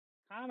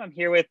I'm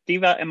here with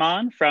Diva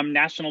Amon from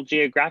National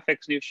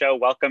Geographic's new show,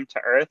 Welcome to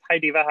Earth. Hi,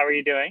 Diva. How are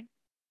you doing?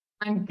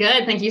 I'm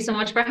good. Thank you so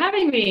much for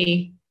having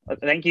me.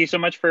 Thank you so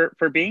much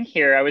for being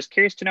here. I was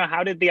curious to know,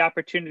 how did the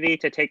opportunity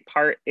to take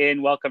part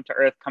in Welcome to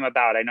Earth come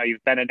about? I know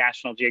you've been a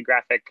National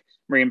Geographic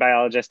marine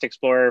biologist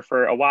explorer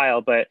for a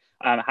while, but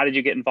how did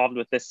you get involved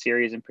with this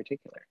series in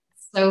particular?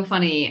 So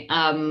funny.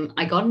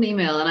 I got an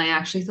email and I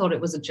actually thought it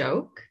was a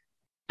joke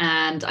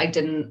and I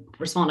didn't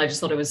respond. I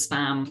just thought it was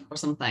spam or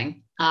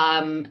something.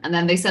 And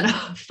then they sent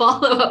a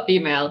follow-up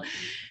email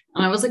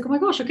and I was like, oh my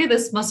gosh, okay,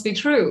 this must be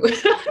true.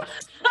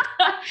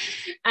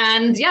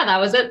 And yeah, that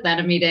was it. Then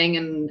a meeting,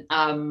 and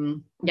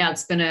yeah,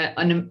 it's been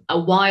a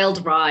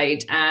wild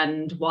ride,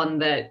 and one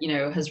that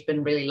has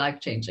been really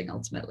life-changing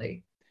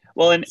ultimately.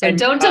 Well, So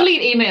don't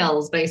delete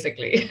emails,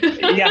 basically.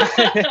 Yeah,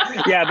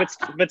 yeah,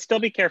 but still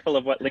be careful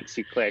of what links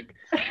you click.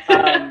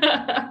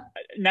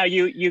 Now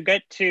you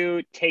get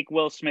to take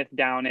Will Smith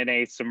down in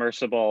a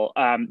submersible.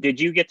 Did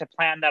you get to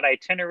plan that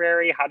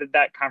itinerary? How did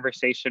that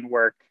conversation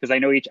work? Because I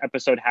know each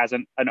episode has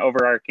an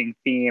overarching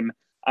theme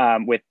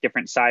with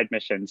different side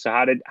missions. So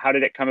how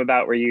did it come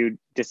about where you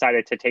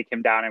decided to take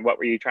him down, and what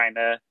were you trying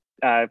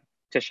to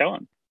show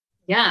him?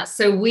 Yeah,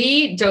 so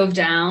we dove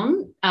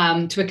down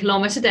to a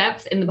kilometer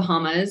depth in the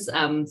Bahamas,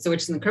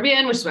 which is in the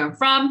Caribbean, which is where I'm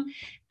from.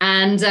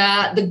 And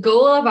the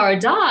goal of our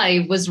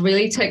dive was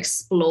really to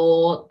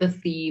explore the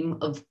theme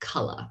of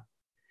color.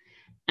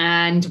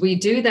 And we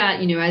do that,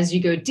 as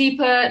you go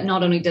deeper,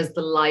 not only does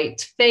the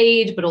light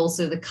fade, but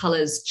also the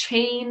colors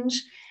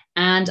change.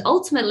 And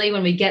ultimately,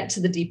 when we get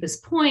to the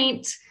deepest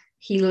point,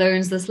 he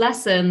learns this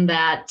lesson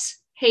that,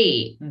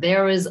 hey,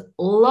 there is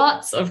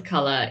lots of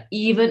color,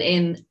 even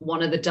in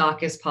one of the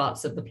darkest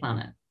parts of the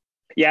planet.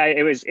 Yeah,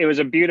 it was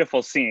a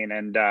beautiful scene,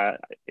 and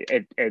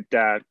it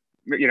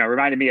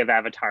reminded me of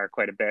Avatar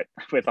quite a bit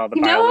with all the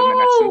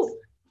bioluminescence.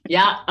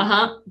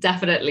 Yeah,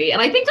 definitely.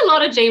 And I think a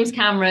lot of James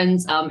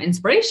Cameron's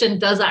inspiration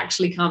does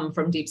actually come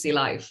from deep sea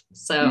life.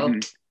 So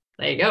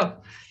There you go.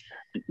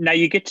 Now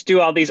you get to do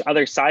all these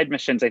other side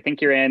missions. I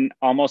think you're in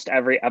almost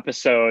every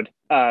episode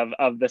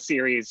of the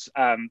series.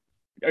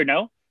 Or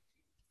no?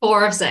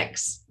 4 of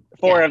 6.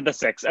 Four of the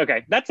 6.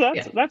 Okay,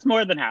 that's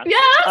more than half.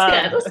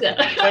 Yeah, that's good.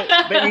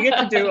 But you get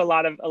to do a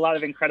lot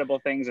of incredible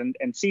things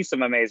and see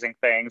some amazing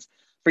things.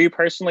 For you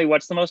personally,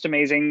 what's the most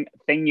amazing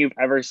thing you've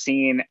ever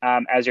seen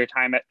as your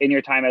time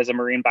as a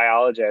marine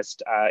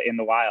biologist in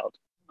the wild?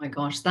 Oh my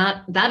gosh,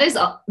 that is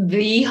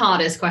the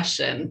hardest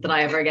question that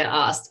I ever get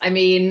asked. I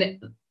mean,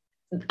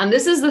 and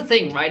this is the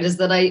thing, right? Is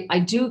that I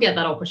do get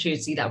that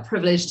opportunity, that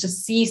privilege to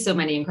see so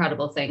many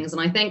incredible things,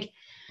 and I think.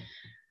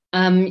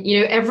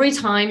 Every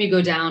time you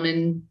go down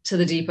into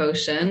the deep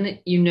ocean,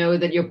 you know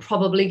that you're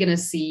probably going to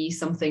see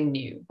something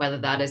new, whether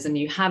that is a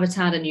new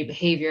habitat, a new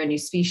behavior, a new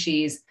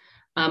species.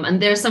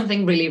 And there's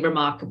something really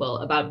remarkable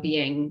about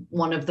being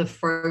one of the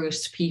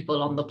first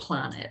people on the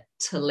planet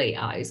to lay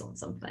eyes on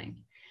something.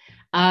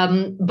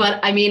 But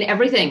I mean,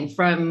 everything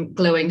from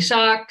glowing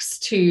sharks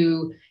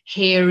to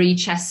hairy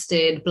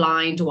chested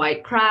blind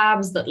white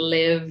crabs that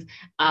live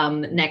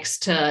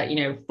next to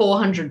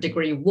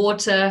 400-degree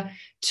water,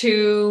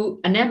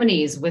 to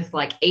anemones with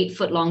like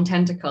 8-foot long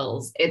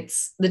tentacles.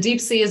 The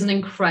deep sea is an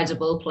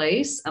incredible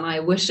place, and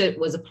I wish it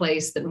was a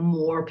place that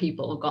more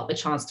people got the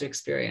chance to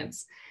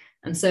experience.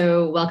 And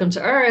so Welcome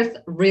to Earth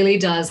really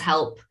does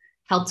help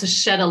to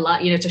shed a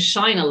light, to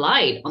shine a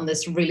light on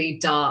this really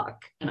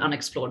dark and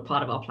unexplored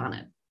part of our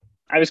planet.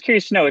 I was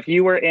curious to know, if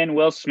you were in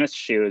Will Smith's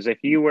shoes,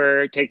 if you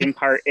were taking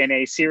part in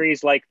a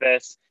series like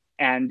this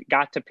and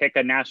got to pick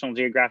a National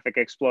Geographic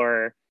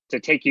Explorer to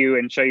take you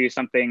and show you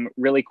something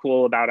really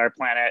cool about our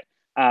planet,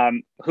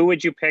 who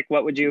would you pick?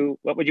 What would you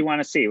want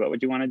to see? What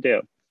would you want to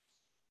do?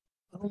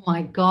 Oh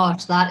my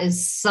gosh, that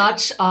is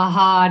such a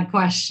hard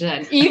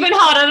question. Even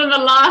harder than the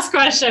last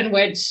question,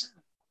 which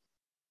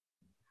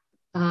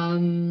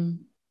so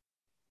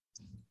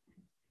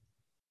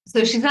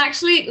she's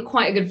actually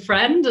quite a good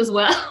friend as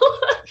well.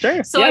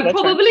 Sure. So I'd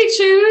probably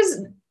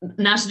choose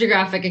National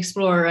Geographic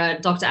Explorer,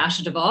 Dr.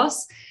 Asha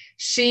DeVos.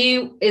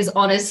 She is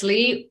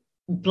honestly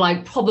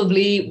like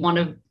probably one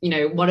of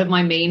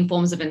my main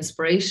forms of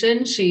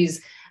inspiration.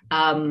 She's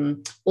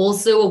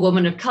also a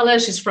woman of color.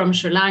 She's from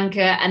Sri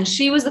Lanka, and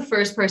she was the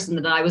first person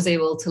that I was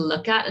able to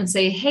look at and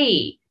say,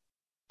 hey,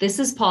 this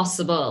is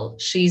possible.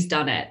 She's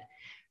done it.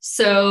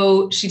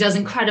 So she does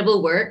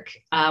incredible work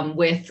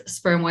with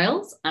sperm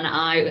whales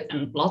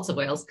and lots of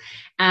whales.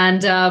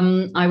 And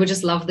I would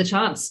just love the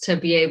chance to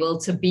be able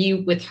to be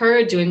with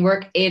her doing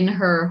work in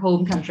her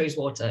home country's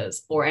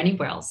waters, or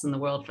anywhere else in the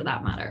world for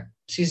that matter.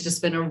 She's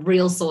just been a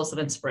real source of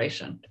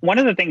inspiration. One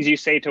of the things you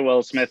say to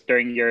Will Smith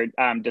during your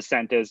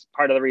descent is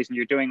part of the reason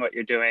you're doing what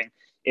you're doing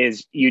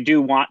is you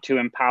do want to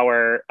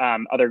empower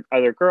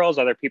other girls,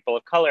 other people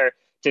of color,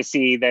 to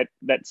see that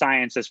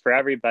science is for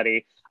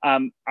everybody.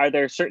 Are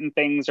there certain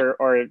things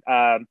or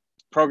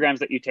programs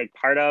that you take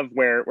part of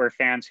where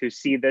fans who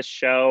see this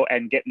show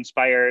and get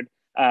inspired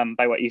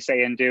by what you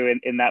say and do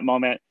in that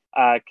moment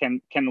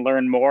can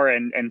learn more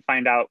and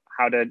find out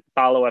how to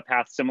follow a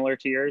path similar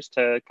to yours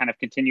to kind of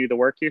continue the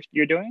work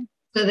you're doing?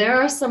 So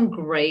there are some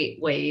great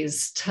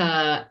ways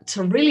to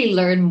really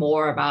learn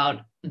more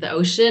about the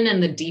ocean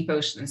and the deep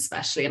ocean,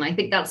 especially. And I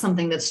think that's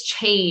something that's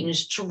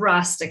changed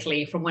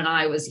drastically from when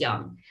I was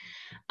young.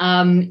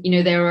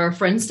 There are,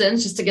 for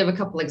instance, just to give a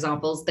couple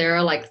examples, there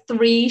are like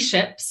three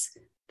ships,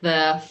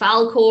 the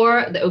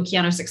Falcor, the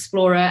Okeanos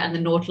Explorer, and the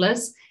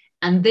Nautilus.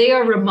 And they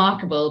are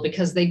remarkable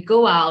because they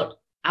go out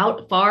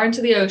far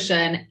into the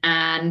ocean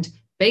and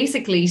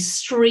basically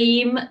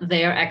stream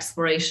their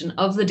exploration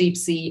of the deep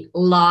sea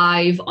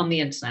live on the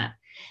internet.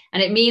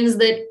 And it means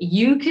that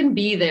you can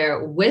be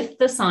there with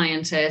the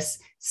scientists,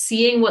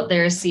 seeing what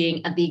they're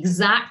seeing at the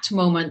exact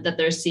moment that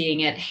they're seeing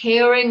it,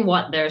 hearing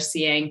what they're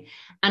seeing,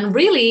 and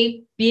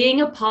really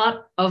being a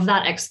part of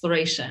that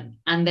exploration.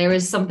 And there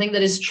is something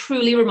that is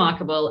truly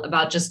remarkable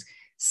about just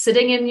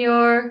sitting in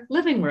your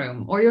living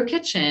room or your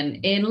kitchen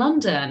in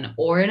London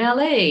or in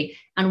LA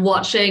and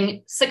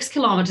watching 6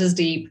 kilometers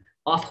deep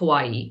off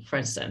Hawaii, for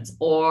instance,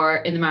 or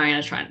in the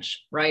Mariana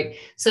Trench, right?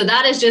 So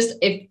that is just,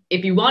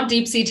 if you want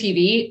deep sea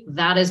TV,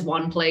 that is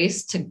one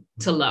place to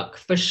look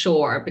for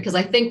sure. Because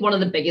I think one of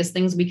the biggest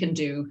things we can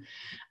do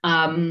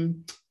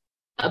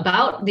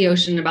about the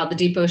ocean, about the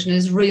deep ocean,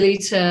 is really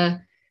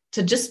to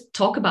just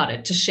talk about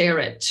it, to share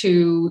it,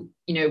 to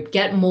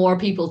get more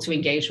people to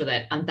engage with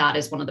it. And that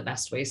is one of the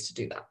best ways to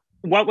do that.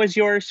 What was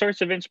your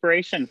source of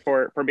inspiration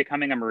for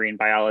becoming a marine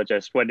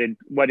biologist? What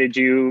did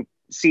you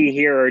see,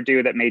 hear, or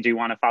do that made you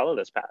want to follow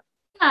this path?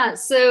 Yeah,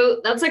 so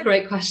that's a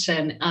great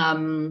question.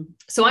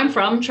 So I'm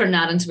from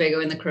Trinidad and Tobago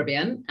in the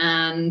Caribbean,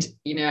 and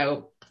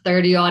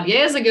 30 odd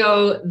years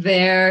ago,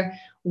 there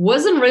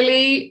wasn't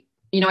really,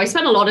 I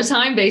spent a lot of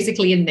time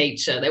basically in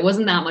nature. There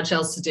wasn't that much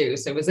else to do.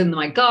 So it was in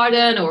my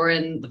garden or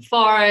in the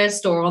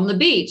forest or on the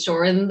beach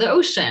or in the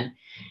ocean.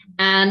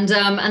 And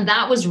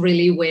that was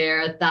really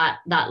where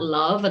that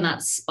love and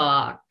that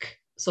spark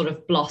sort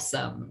of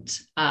blossomed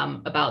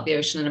about the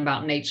ocean and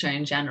about nature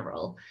in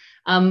general.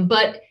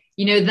 But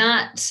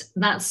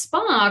that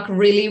spark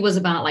really was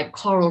about like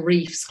coral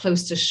reefs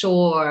close to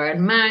shore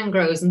and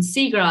mangroves and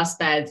seagrass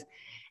beds.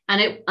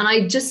 And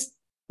I just,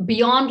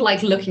 beyond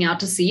like looking out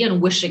to sea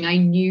and wishing I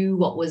knew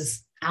what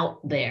was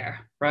out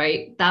there,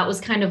 right? That was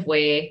kind of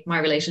where my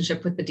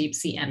relationship with the deep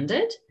sea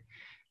ended.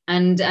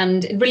 And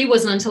it really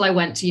wasn't until I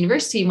went to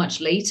university much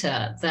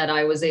later that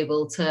I was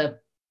able to,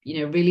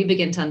 really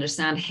begin to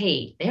understand,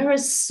 hey, there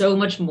is so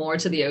much more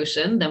to the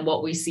ocean than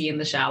what we see in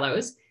the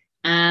shallows.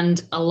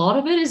 And a lot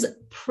of it is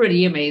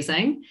pretty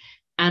amazing.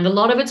 And a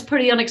lot of it's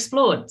pretty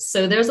unexplored.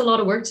 So there's a lot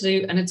of work to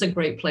do. And it's a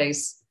great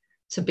place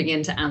to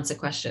begin to answer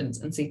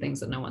questions and see things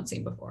that no one's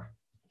seen before.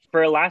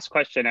 For a last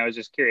question, I was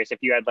just curious if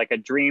you had like a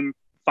dream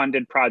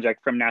funded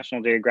project from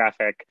National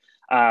Geographic,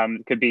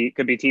 could be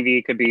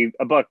TV, could be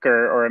a book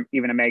or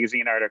even a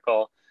magazine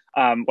article.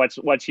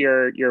 What's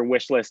your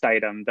wish list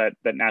item that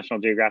National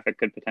Geographic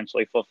could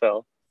potentially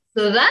fulfill?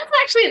 So that's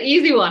actually an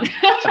easy one.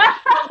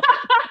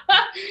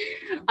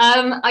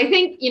 I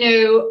think,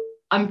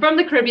 I'm from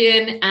the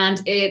Caribbean,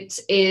 and it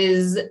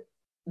is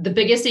the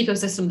biggest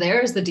ecosystem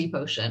there is the deep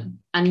ocean.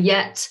 And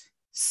yet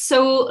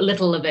so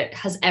little of it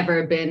has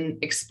ever been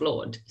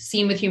explored,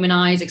 seen with human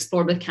eyes,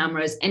 explored with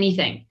cameras,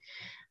 anything.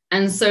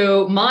 And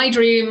so my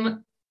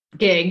dream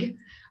gig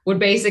would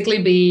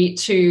basically be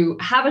to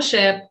have a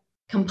ship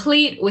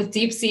complete with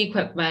deep sea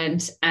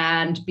equipment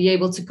and be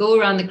able to go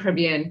around the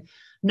Caribbean,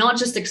 not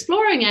just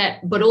exploring it,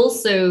 but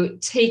also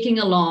taking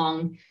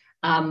along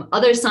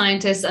other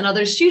scientists and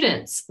other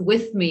students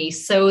with me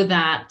so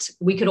that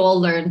we could all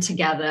learn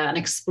together and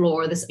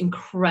explore this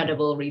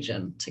incredible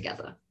region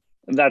together.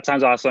 That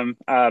sounds awesome.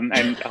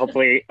 And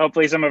hopefully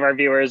some of our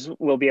viewers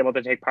will be able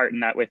to take part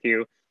in that with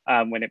you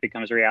when it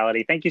becomes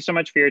reality. Thank you so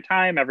much for your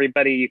time,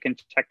 everybody. You can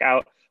check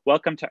out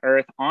Welcome to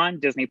Earth on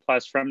Disney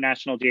Plus from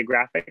National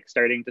Geographic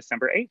starting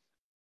December 8th.